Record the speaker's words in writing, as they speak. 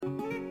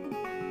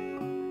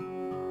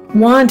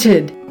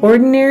Wanted,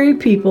 Ordinary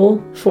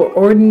People for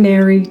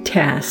Ordinary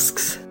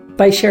Tasks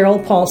by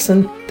Cheryl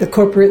Paulson, the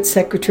Corporate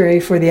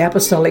Secretary for the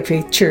Apostolic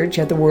Faith Church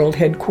at the World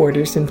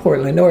Headquarters in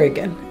Portland,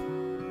 Oregon.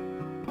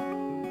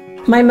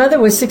 My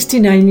mother was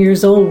 69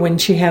 years old when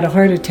she had a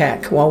heart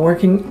attack while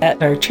working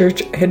at our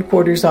church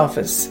headquarters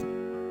office.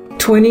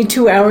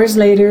 22 hours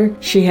later,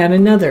 she had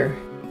another,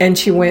 and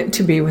she went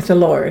to be with the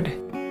Lord.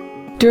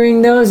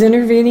 During those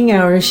intervening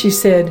hours, she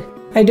said,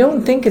 "I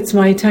don't think it's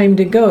my time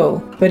to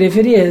go, but if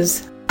it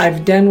is,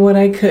 I've done what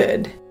I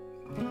could."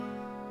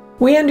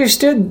 We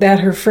understood that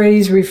her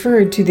phrase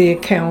referred to the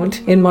account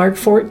in Mark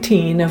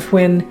 14 of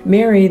when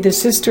Mary, the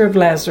sister of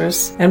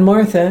Lazarus, and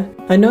Martha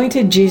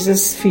anointed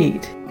Jesus'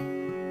 feet.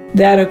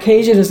 That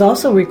occasion is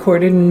also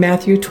recorded in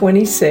Matthew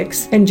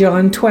 26 and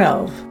John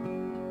 12.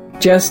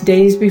 Just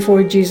days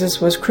before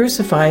Jesus was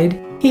crucified,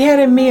 he had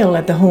a meal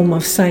at the home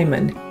of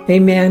Simon, a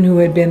man who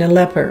had been a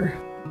leper.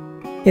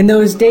 In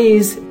those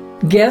days,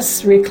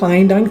 guests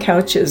reclined on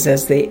couches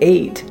as they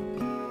ate.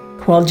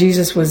 While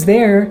Jesus was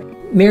there,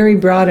 Mary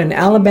brought an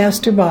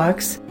alabaster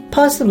box,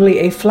 possibly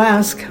a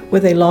flask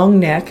with a long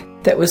neck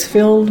that was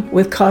filled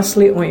with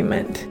costly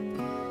ointment.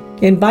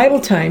 In Bible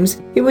times,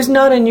 it was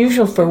not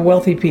unusual for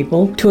wealthy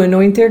people to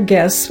anoint their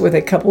guests with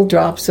a couple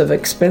drops of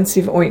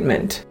expensive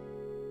ointment.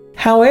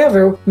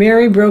 However,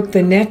 Mary broke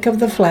the neck of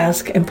the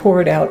flask and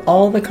poured out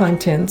all the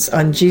contents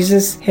on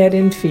Jesus' head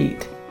and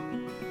feet.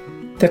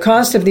 The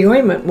cost of the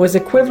ointment was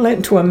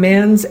equivalent to a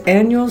man's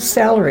annual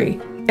salary,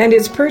 and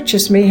its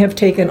purchase may have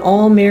taken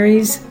all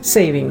Mary's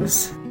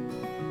savings.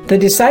 The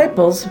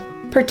disciples,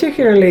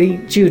 particularly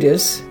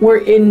Judas, were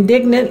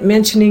indignant,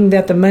 mentioning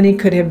that the money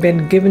could have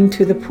been given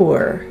to the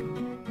poor.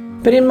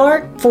 But in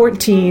Mark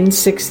 14,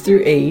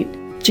 6-8,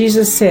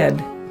 Jesus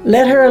said,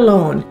 "Let her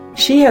alone.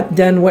 She hath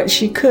done what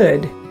she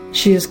could.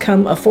 She is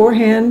come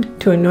aforehand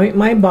to anoint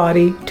my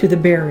body to the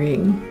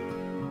burying."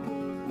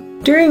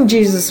 During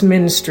Jesus'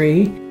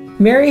 ministry,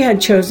 Mary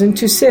had chosen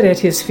to sit at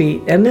his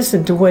feet and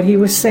listen to what he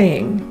was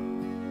saying.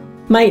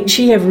 Might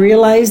she have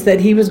realized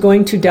that he was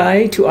going to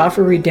die to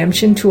offer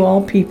redemption to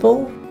all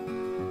people?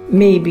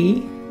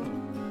 Maybe.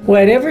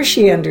 Whatever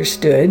she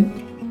understood,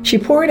 she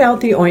poured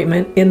out the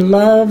ointment in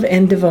love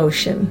and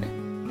devotion.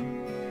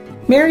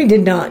 Mary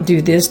did not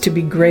do this to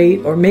be great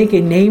or make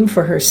a name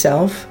for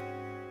herself.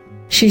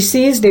 She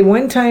seized a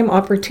one-time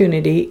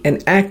opportunity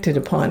and acted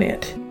upon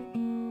it.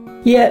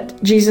 Yet,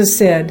 Jesus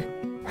said,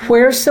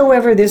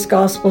 "Wheresoever this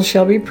gospel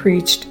shall be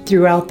preached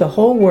throughout the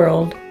whole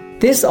world,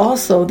 this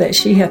also that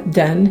she hath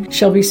done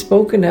shall be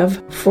spoken of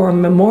for a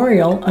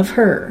memorial of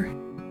her."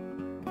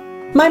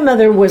 My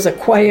mother was a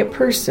quiet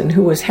person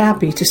who was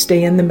happy to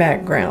stay in the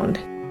background.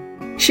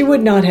 She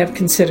would not have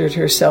considered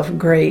herself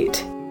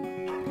great.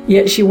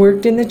 Yet she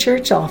worked in the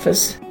church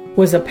office,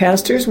 was a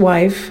pastor's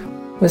wife,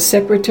 was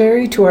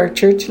secretary to our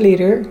church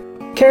leader,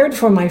 cared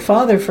for my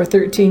father for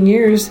 13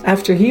 years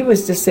after he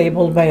was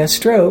disabled by a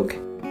stroke,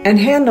 and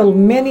handled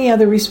many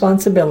other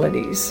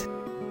responsibilities.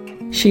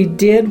 She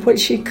did what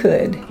she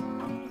could.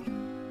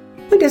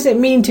 What does it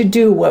mean to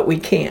do what we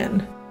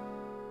can?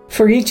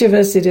 For each of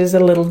us, it is a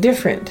little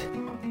different.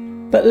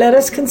 But let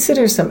us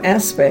consider some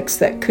aspects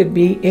that could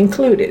be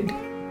included.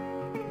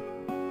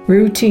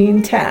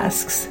 Routine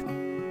tasks.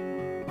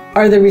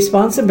 Are the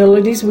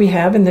responsibilities we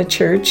have in the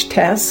church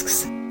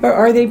tasks, or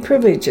are they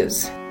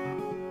privileges?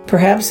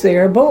 Perhaps they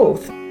are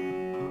both,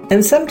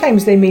 and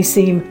sometimes they may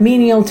seem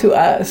menial to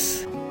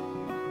us.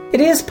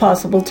 It is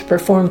possible to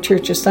perform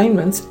church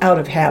assignments out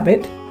of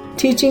habit,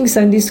 teaching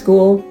Sunday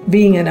school,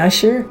 being an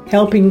usher,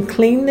 helping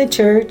clean the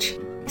church,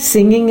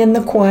 singing in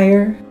the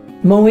choir,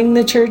 mowing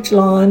the church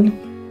lawn,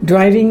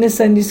 driving the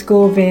Sunday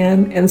school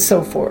van, and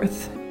so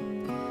forth.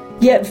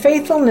 Yet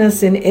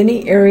faithfulness in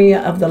any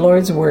area of the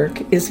Lord's work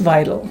is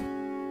vital.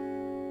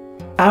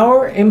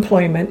 Our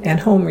employment and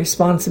home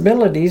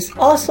responsibilities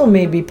also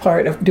may be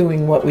part of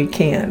doing what we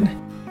can.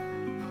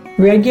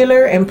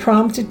 Regular and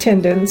prompt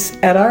attendance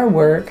at our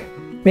work,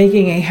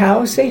 making a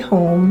house a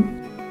home,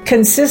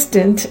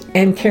 consistent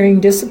and caring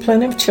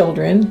discipline of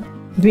children,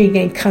 being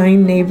a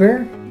kind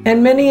neighbor,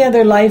 and many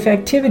other life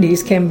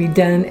activities can be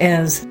done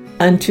as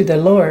unto the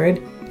Lord,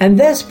 and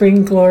thus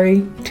bring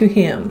glory to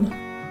Him.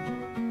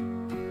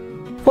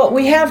 What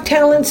we have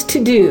talents to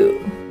do.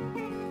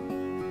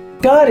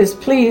 God is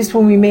pleased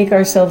when we make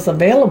ourselves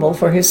available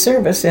for His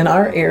service in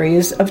our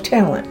areas of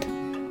talent.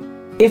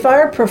 If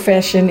our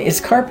profession is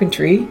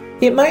carpentry,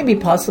 it might be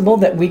possible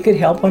that we could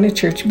help on a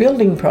church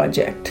building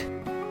project.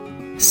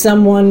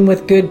 Someone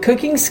with good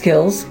cooking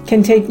skills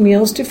can take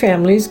meals to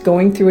families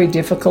going through a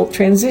difficult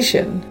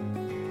transition.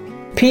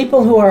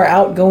 People who are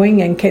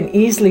outgoing and can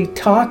easily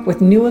talk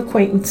with new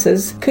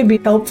acquaintances could be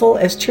helpful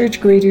as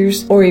church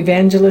greeters or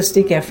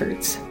evangelistic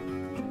efforts.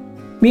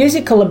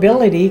 Musical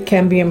ability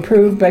can be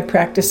improved by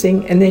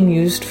practicing and then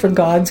used for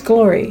God's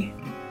glory.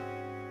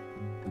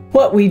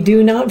 What we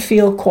do not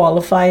feel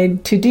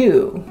qualified to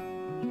do.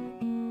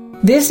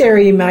 This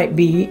area might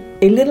be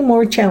a little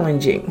more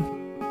challenging.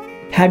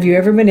 Have you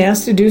ever been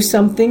asked to do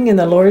something in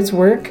the Lord's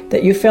work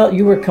that you felt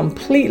you were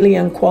completely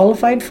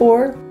unqualified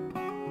for?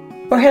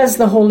 Or has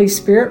the Holy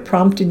Spirit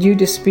prompted you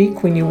to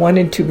speak when you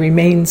wanted to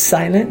remain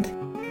silent?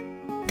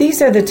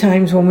 These are the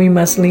times when we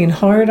must lean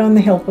hard on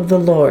the help of the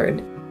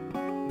Lord.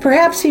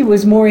 Perhaps He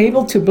was more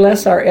able to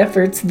bless our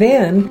efforts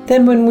then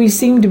than when we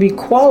seemed to be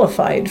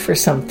qualified for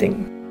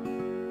something.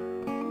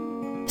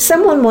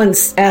 Someone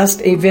once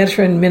asked a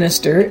veteran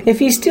minister if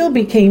he still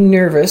became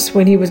nervous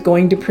when he was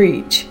going to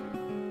preach.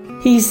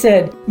 He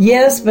said,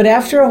 "Yes, but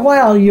after a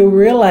while you'll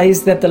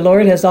realize that the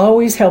Lord has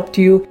always helped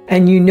you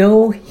and you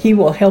know He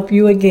will help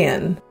you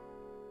again."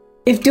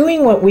 If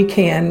doing what we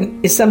can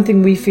is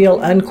something we feel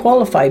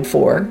unqualified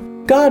for,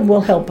 God will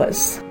help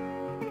us.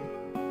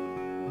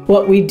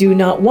 What we do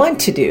not want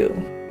to do.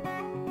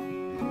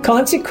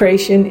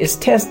 Consecration is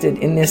tested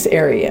in this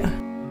area.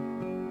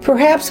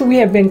 Perhaps we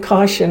have been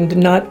cautioned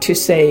not to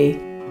say,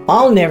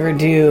 "I'll never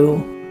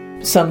do"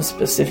 some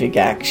specific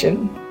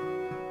action.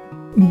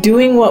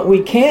 Doing what we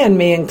can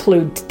may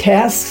include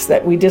tasks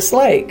that we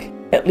dislike,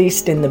 at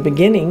least in the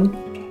beginning.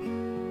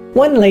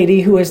 One lady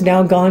who has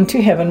now gone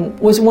to heaven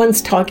was once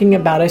talking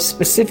about a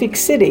specific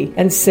city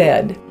and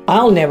said,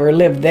 "I'll never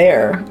live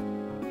there."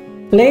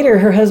 Later,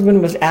 her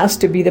husband was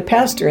asked to be the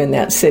pastor in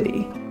that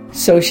city,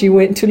 so she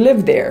went to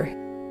live there.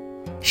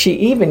 She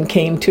even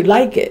came to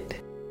like it.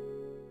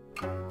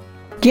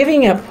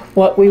 Giving up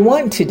what we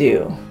want to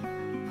do.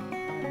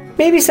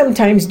 Maybe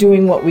sometimes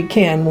doing what we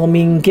can will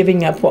mean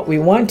giving up what we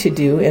want to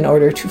do in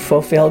order to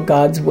fulfill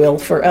God's will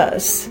for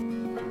us.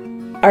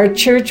 Our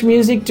church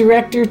music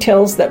director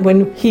tells that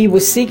when he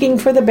was seeking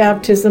for the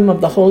baptism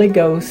of the Holy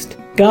Ghost,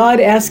 God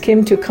asked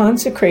him to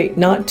consecrate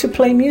not to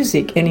play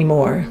music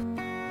anymore.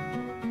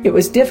 It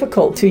was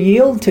difficult to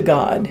yield to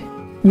God.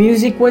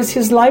 Music was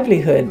his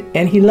livelihood,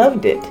 and he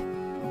loved it.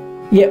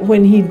 Yet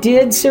when he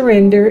did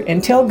surrender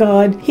and tell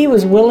God he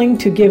was willing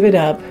to give it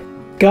up,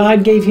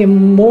 God gave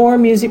him more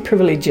music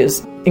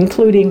privileges,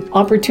 including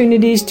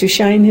opportunities to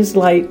shine his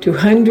light to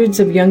hundreds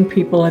of young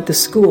people at the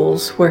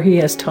schools where he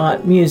has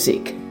taught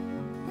music.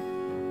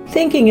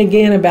 Thinking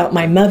again about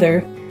my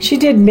mother, she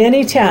did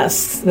many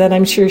tasks that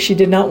I'm sure she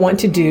did not want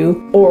to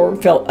do or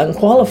felt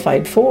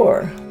unqualified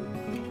for.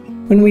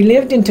 When we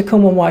lived in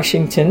Tacoma,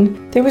 Washington,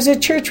 there was a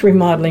church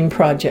remodeling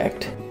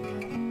project.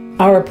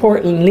 Our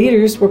Portland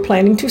leaders were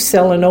planning to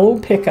sell an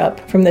old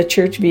pickup from the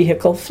church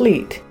vehicle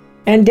fleet,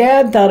 and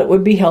Dad thought it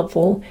would be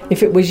helpful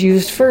if it was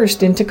used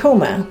first in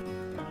Tacoma.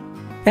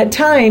 At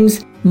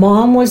times,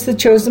 Mom was the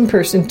chosen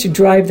person to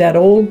drive that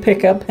old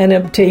pickup and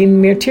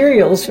obtain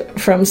materials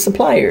from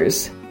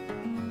suppliers.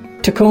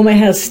 Tacoma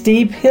has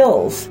steep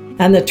hills,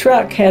 and the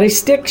truck had a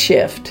stick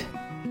shift.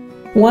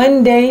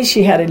 One day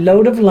she had a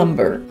load of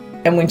lumber,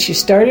 and when she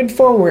started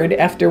forward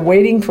after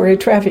waiting for a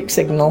traffic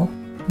signal,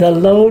 the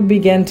load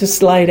began to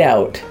slide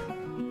out.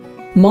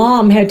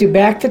 Mom had to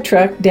back the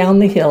truck down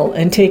the hill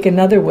and take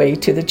another way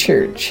to the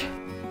church.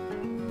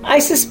 I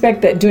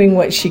suspect that doing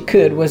what she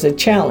could was a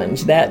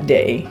challenge that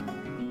day.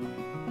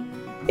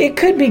 It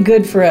could be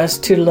good for us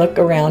to look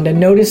around and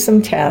notice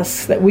some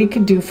tasks that we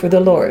could do for the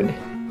Lord.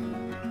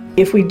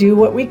 If we do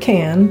what we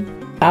can,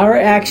 our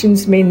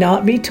actions may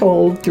not be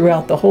told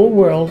throughout the whole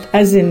world,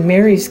 as in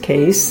Mary's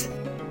case.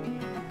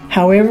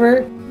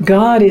 However,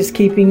 God is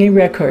keeping a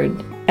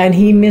record, and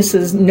He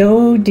misses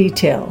no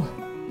detail.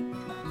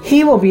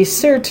 He will be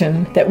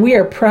certain that we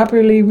are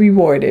properly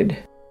rewarded.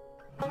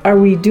 Are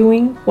we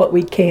doing what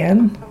we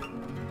can?